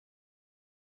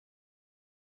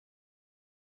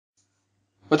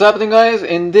What's happening, guys?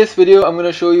 In this video I'm going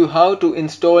to show you how to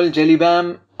install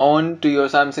JellyBam onto your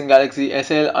Samsung Galaxy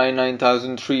SL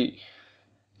i9003.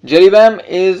 JellyBam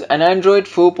is an Android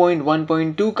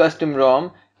 4.1.2 custom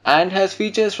ROM and has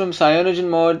features from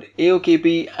CyanogenMod,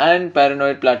 AOKP and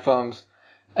Paranoid platforms.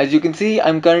 As you can see,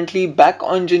 I'm currently back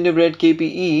on Gingerbread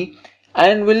KPE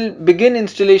and will begin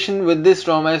installation with this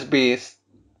ROM as base.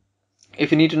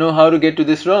 If you need to know how to get to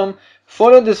this ROM,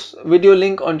 follow this video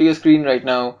link onto your screen right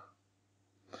now.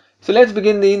 So let's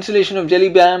begin the installation of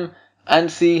JellyBam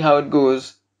and see how it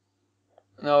goes.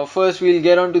 Now first we'll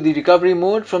get onto the recovery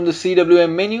mode from the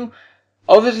CWM menu.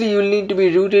 Obviously you'll need to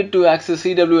be rooted to access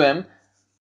CWM.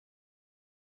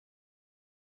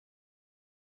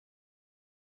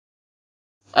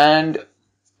 And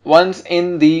once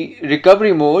in the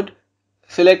recovery mode,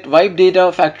 select Wipe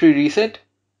Data Factory Reset.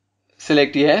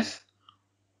 Select Yes.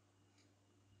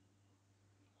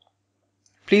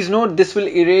 Please note this will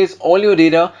erase all your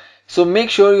data, so make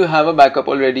sure you have a backup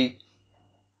already.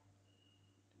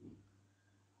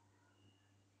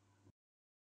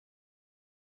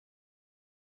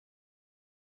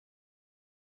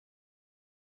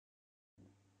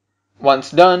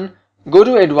 Once done, go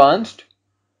to Advanced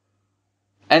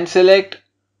and select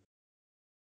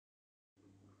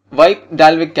Wipe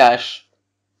Dalvik Cache.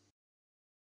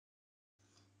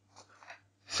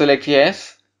 Select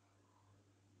Yes.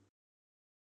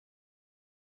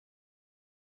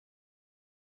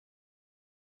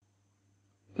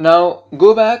 Now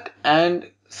go back and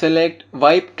select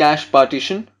Wipe Cache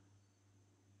Partition.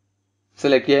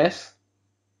 Select Yes.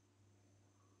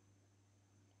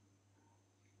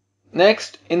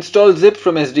 Next, install zip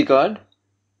from SD card.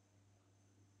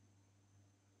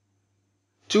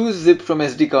 Choose zip from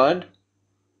SD card.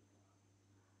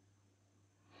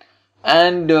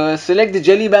 And select the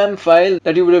JellyBam file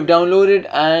that you would have downloaded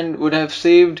and would have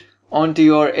saved onto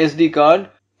your SD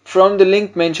card from the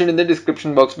link mentioned in the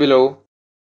description box below.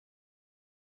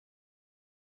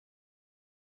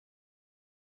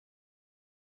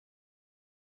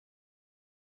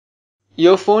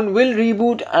 Your phone will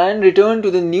reboot and return to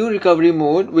the new recovery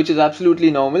mode, which is absolutely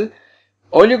normal.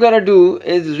 All you gotta do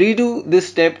is redo this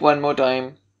step one more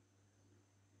time.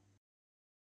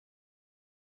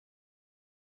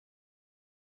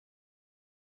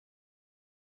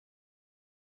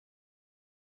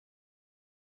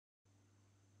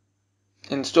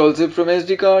 Install zip from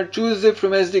SD card, choose zip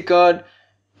from SD card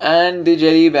and the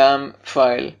JellyBam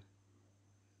file.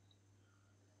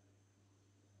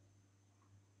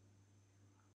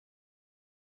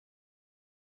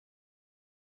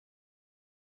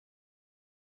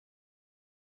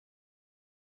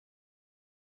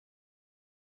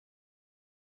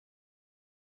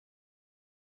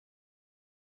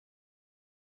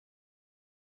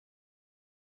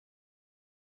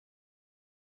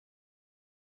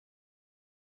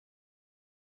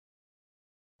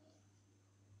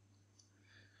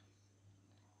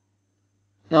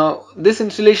 Now this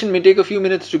installation may take a few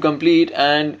minutes to complete,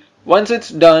 and once it's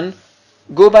done,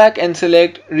 go back and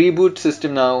select Reboot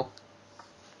System Now.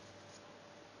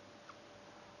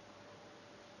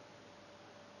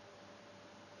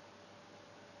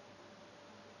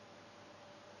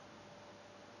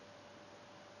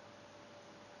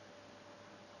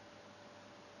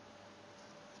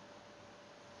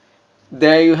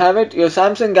 There you have it. Your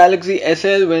Samsung Galaxy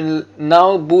SL will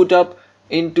now boot up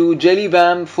into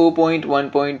JellyBam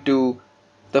 4.1.2.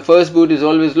 The first boot is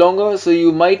always longer, so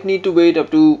you might need to wait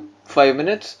up to 5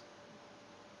 minutes.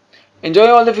 Enjoy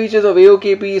all the features of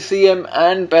AOKP, CM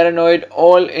and Paranoid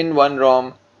all in one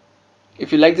ROM.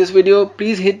 If you like this video,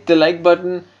 please hit the like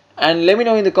button and let me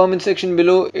know in the comment section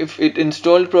below if it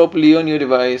installed properly on your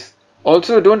device.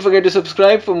 Also, don't forget to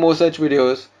subscribe for more such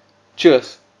videos.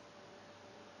 Cheers!